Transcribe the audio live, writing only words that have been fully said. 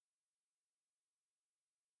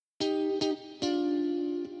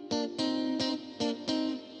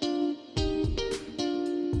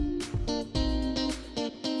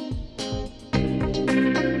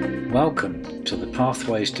Welcome to the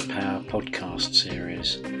Pathways to Power podcast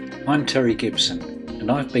series. I'm Terry Gibson, and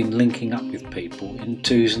I've been linking up with people in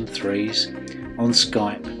twos and threes, on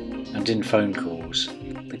Skype and in phone calls.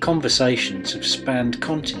 The conversations have spanned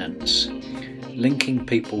continents, linking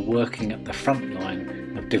people working at the front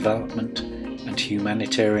line of development and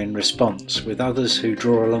humanitarian response with others who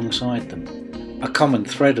draw alongside them. A common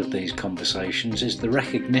thread of these conversations is the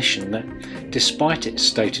recognition that, despite its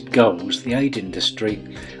stated goals, the aid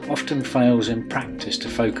industry often fails in practice to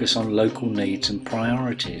focus on local needs and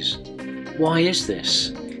priorities. Why is this,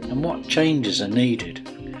 and what changes are needed?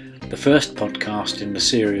 The first podcast in the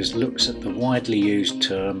series looks at the widely used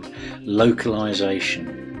term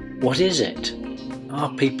localisation. What is it?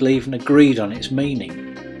 Are people even agreed on its meaning?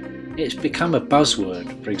 It's become a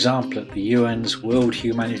buzzword, for example at the UN's World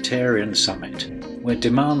Humanitarian Summit, where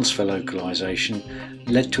demands for localisation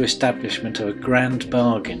led to establishment of a grand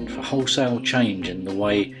bargain for wholesale change in the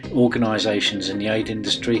way organisations in the aid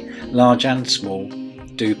industry, large and small,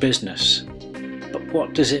 do business. But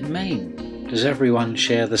what does it mean? Does everyone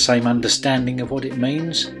share the same understanding of what it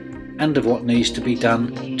means and of what needs to be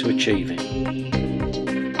done to achieve it?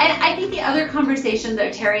 And I think the other conversation,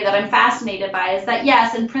 though, Terry, that I'm fascinated by is that,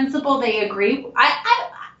 yes, in principle, they agree.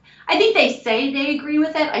 I think they say they agree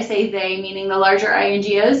with it. I say they, meaning the larger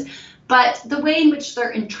INGOs. But the way in which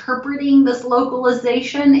they're interpreting this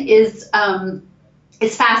localization is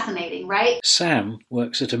fascinating, right? Sam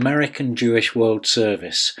works at American Jewish World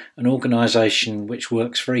Service, an organisation which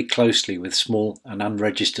works very closely with small and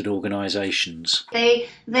unregistered organisations. They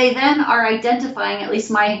then are identifying, at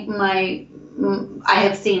least I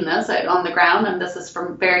have seen this on the ground, and this is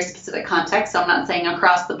from very specific context, so I'm not saying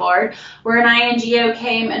across the board, where an INGO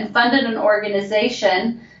came and funded an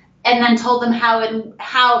organization and then told them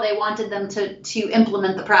how they wanted them to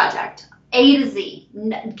implement the project. A to Z,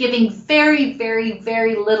 giving very, very,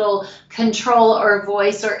 very little control or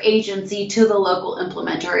voice or agency to the local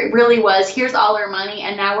implementer. It really was, here's all our money,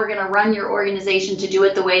 and now we're going to run your organization to do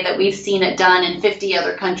it the way that we've seen it done in 50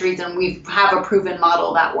 other countries, and we have a proven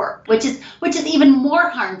model that worked, which is even more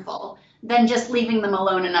harmful than just leaving them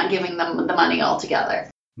alone and not giving them the money altogether.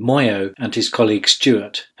 Moyo and his colleague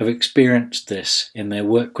Stuart have experienced this in their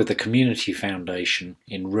work with the Community Foundation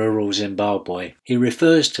in rural Zimbabwe. He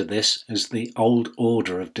refers to this as the old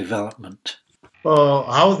order of development.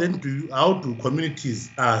 How do communities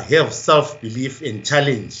have self-belief and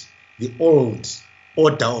challenge the old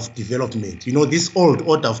order of development? You know, this old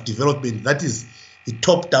order of development, that is the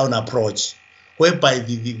top-down approach, whereby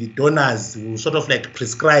the donors will sort of like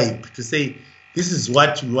prescribe to say, this is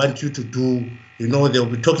what we want you to do. You know, they'll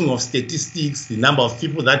be talking of statistics, the number of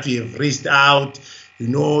people that we have reached out, you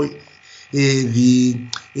know, the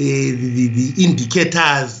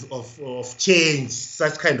indicators of change,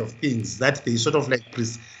 such kind of things that they sort of like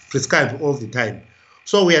prescribe all the time.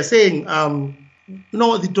 So we are saying,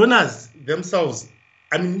 the donors themselves,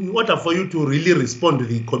 in order for you to really respond to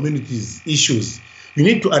the community's issues, you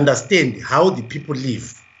need to understand how the people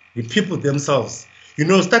live, the people themselves,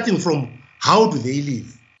 starting from how do they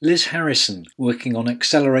live. Liz Harrison, working on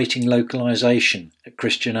accelerating localisation at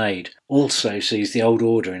Christian Aid, also sees the old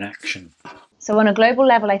order in action. So on a global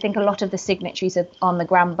level, I think a lot of the signatories on the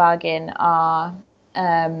Grand Bargain are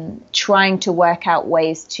trying to work out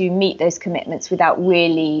ways to meet those commitments without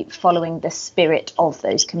really following the spirit of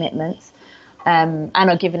those commitments. And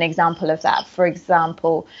I'll give an example of that. For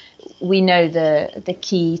example, we know the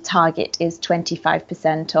key target is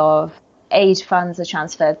 25% of aid funds are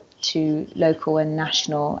transferred to local and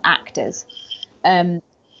national actors. A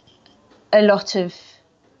lot of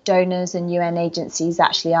donors and UN agencies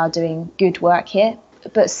actually are doing good work here,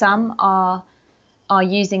 but some are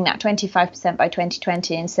using that 25% by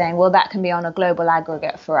 2020 and saying, well, that can be on a global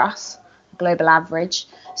aggregate for us, global average.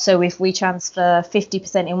 So if we transfer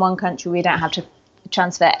 50% in one country, we don't have to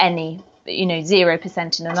transfer any,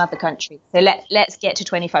 0% in another country. So let's get to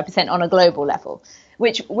 25% on a global level,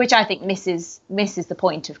 which I think misses the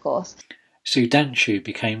point, of course. Sudhanshu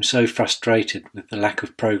became so frustrated with the lack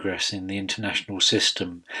of progress in the international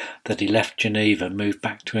system that he left Geneva, moved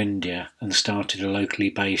back to India and started a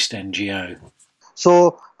locally based NGO.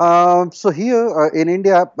 So here in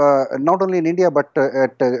India, not only in India, but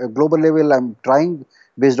at a global level, I'm trying,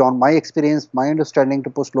 based on my experience, my understanding,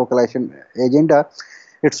 to push localization agenda.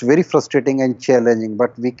 It's very frustrating and challenging,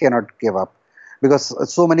 but we cannot give up because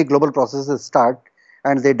so many global processes start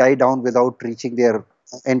and they die down without reaching their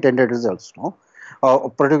intended results.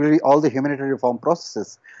 Particularly all the humanitarian reform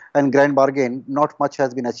processes and Grand Bargain, not much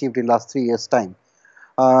has been achieved in last 3 years' time.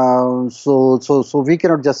 So we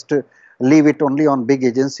cannot just leave it only on big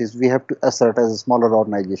agencies. We have to assert as smaller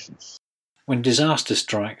organizations. When disaster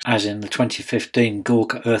strikes, as in the 2015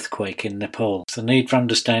 Gorkha earthquake in Nepal, the need for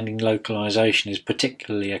understanding localisation is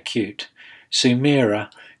particularly acute.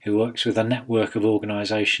 Sumira, who works with a network of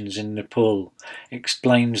organisations in Nepal,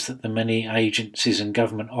 explains that the many agencies and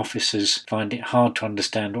government officers find it hard to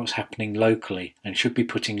understand what's happening locally and should be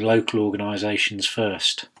putting local organisations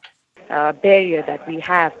first. Barrier that we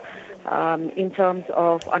have in terms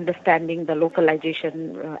of understanding the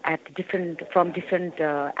localization from different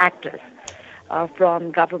actors,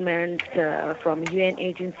 from governments, from UN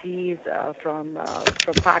agencies, from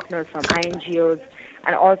partners, from INGOs,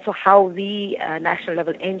 and also how we national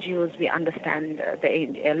level NGOs we understand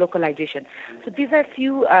the localization. So these are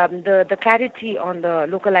few. The clarity on the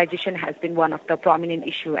localization has been one of the prominent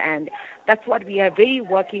issue, and that's what we are very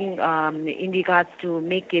working in regards to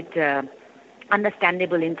make it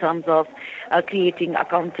understandable in terms of creating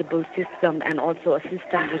accountable system, and also a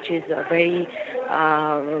system which is very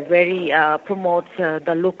promotes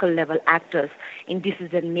the local level actors in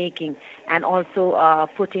decision making, and also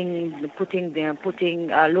putting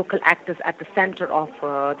local actors at the center of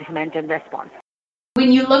the humanitarian response.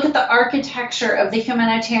 When you look at the architecture of the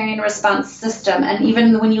humanitarian response system, and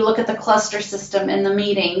even when you look at the cluster system in the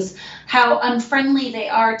meetings, how unfriendly they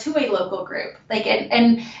are to a local group.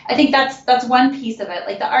 And I think that's one piece of it.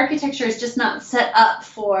 Like, the architecture is just not set up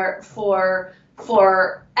for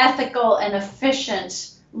ethical and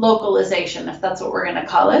efficient localization, if that's what we're going to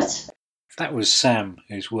call it. That was Sam,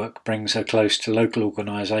 whose work brings her close to local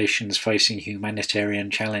organisations facing humanitarian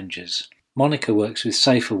challenges. Monica works with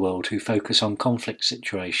Safer World, who focus on conflict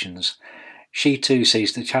situations. She too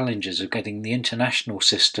sees the challenges of getting the international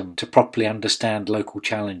system to properly understand local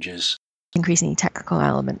challenges. Increasingly technical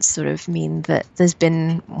elements sort of mean that there's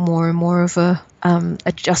been more and more of a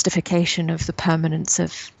justification of the permanence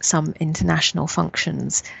of some international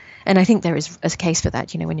functions. And I think there is a case for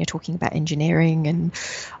that, when you're talking about engineering and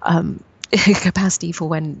capacity for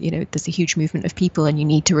when, there's a huge movement of people and you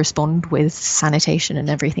need to respond with sanitation and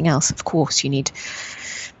everything else. Of course, you need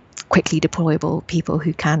quickly deployable people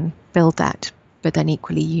who can build that. But then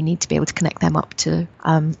equally, you need to be able to connect them up to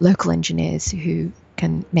local engineers who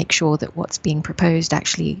can make sure that what's being proposed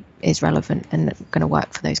actually is relevant and going to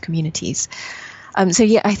work for those communities. I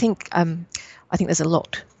think there's a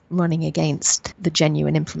lot running against the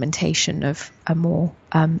genuine implementation of a more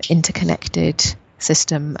interconnected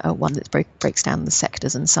system, one that breaks down the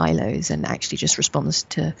sectors and silos and actually just responds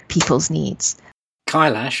to people's needs.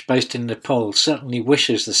 Kailash, based in Nepal, certainly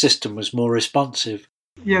wishes the system was more responsive.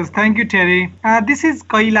 Yes, thank you, Terry. This is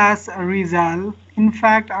Kailash Rizal. In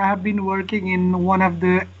fact, I have been working in one of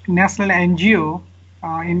the national NGO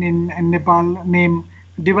in Nepal named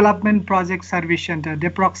Development Project Service Center,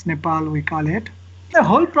 DEPROX Nepal, we call it. The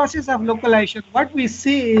whole process of localization, what we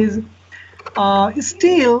see is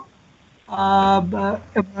still the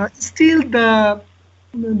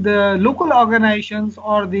local organizations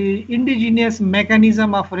or the indigenous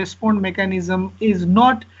mechanism of response mechanism is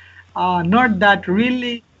not that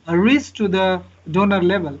really reach to the donor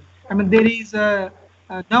level. I mean, there is a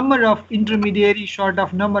number of intermediary sort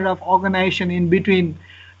of number of organization in between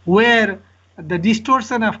where the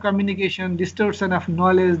distortion of communication, distortion of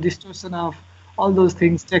knowledge, distortion of all those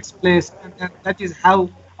things takes place, and that is how,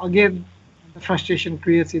 again, the frustration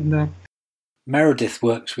creates in the. Meredith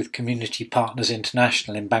works with Community Partners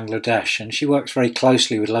International in Bangladesh, and she works very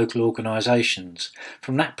closely with local organisations.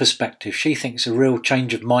 From that perspective, she thinks a real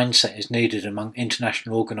change of mindset is needed among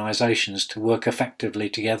international organisations to work effectively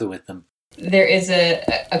together with them. There is a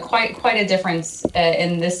quite a difference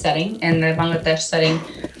in this setting, in the Bangladesh setting,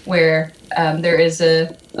 where there is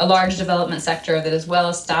a large development sector that is well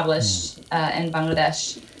established in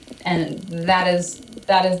Bangladesh, and that is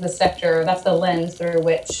the sector, that's the lens through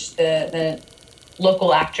which the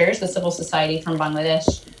local actors, the civil society from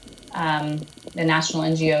Bangladesh, the national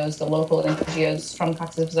NGOs, the local NGOs from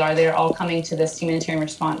Cox's Bazar, they're all coming to this humanitarian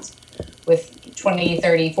response with 20,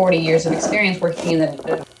 30, 40 years of experience working in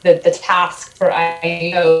the task for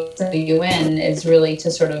INGOs and the UN is really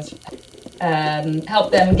to sort of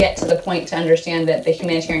help them get to the point to understand that the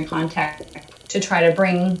humanitarian context, to try to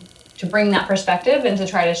bring that perspective and to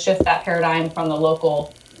try to shift that paradigm from the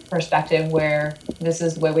local perspective where this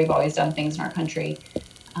is the way we've always done things in our country.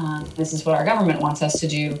 This is what our government wants us to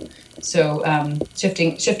do. So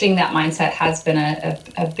shifting that mindset has been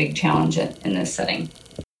a big challenge in this setting.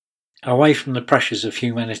 Away from the pressures of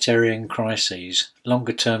humanitarian crises,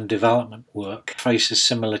 longer-term development work faces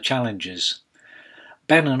similar challenges.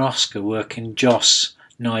 Ben and Oscar work in Jos,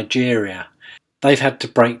 Nigeria. They've had to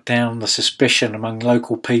break down the suspicion among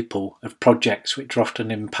local people of projects which are often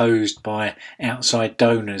imposed by outside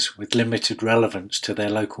donors with limited relevance to their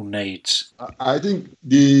local needs. I think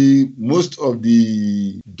most of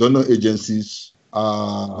the donor agencies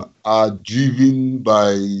are driven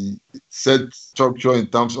by set structure in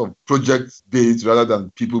terms of project-based rather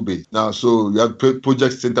than people-based. Now, so you have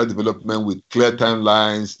project-centered development with clear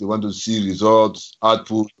timelines. They want to see results,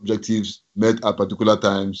 output, objectives met at particular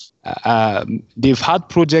times. They've had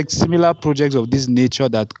similar projects of this nature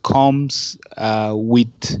that comes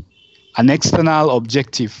with an external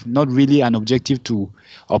objective, not really an objective to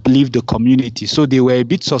uplift the community. So they were a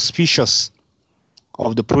bit suspicious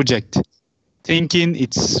of the project, thinking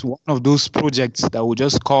it's one of those projects that will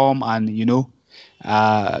just come and,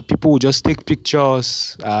 people will just take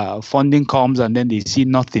pictures, funding comes and then they see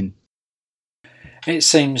nothing. It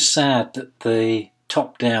seems sad that the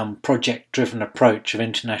top-down, project-driven approach of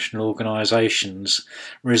international organisations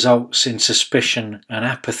results in suspicion and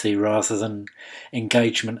apathy rather than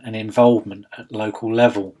engagement and involvement at local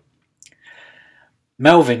level.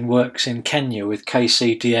 Melvin works in Kenya with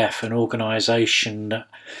KCDF, an organisation that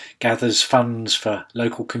gathers funds for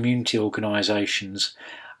local community organisations,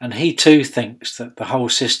 and he too thinks that the whole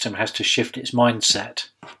system has to shift its mindset.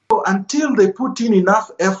 Until they put in enough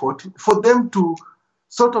effort for them to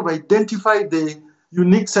sort of identify the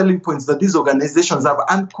unique selling points that these organizations have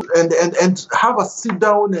and have a sit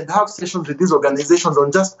down and have sessions with these organizations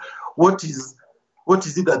on just what is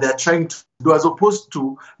it that they're trying to do, as opposed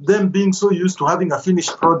to them being so used to having a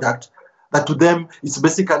finished product that to them it's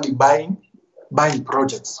basically buying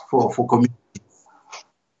projects for communities.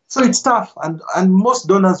 So it's tough, and most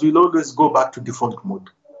donors will always go back to default mode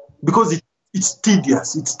because it's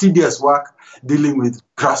tedious. It's tedious work dealing with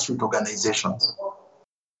grassroots organizations.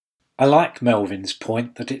 I like Melvin's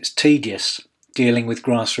point that it's tedious dealing with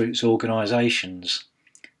grassroots organisations.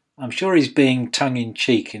 I'm sure he's being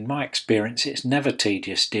tongue-in-cheek. In my experience, it's never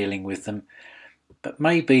tedious dealing with them, but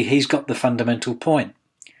maybe he's got the fundamental point.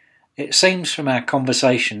 It seems from our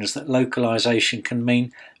conversations that localisation can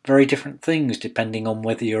mean very different things depending on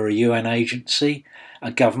whether you're a UN agency, a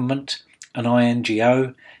government, an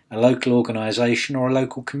INGO, a local organisation or a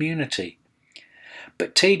local community.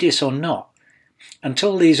 But tedious or not,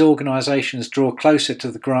 until these organisations draw closer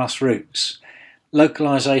to the grassroots,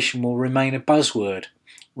 localisation will remain a buzzword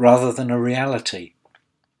rather than a reality.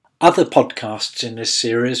 Other podcasts in this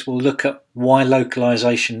series will look at why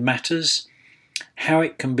localisation matters, how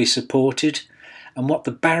it can be supported, and what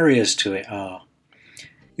the barriers to it are.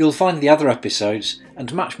 You'll find the other episodes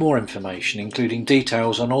and much more information, including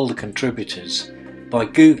details on all the contributors, by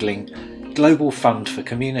Googling Global Fund for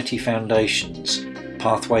Community Foundations,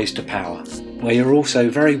 Pathways to Power, where you're also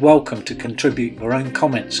very welcome to contribute your own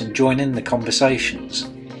comments and join in the conversations.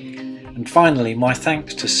 And finally, my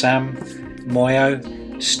thanks to Sam,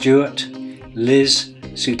 Moyo, Stuart, Liz,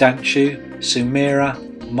 Sudhanshu, Sumira,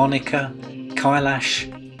 Monica, Kailash,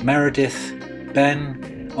 Meredith,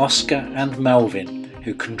 Ben, Oscar and Melvin,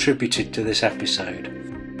 who contributed to this episode.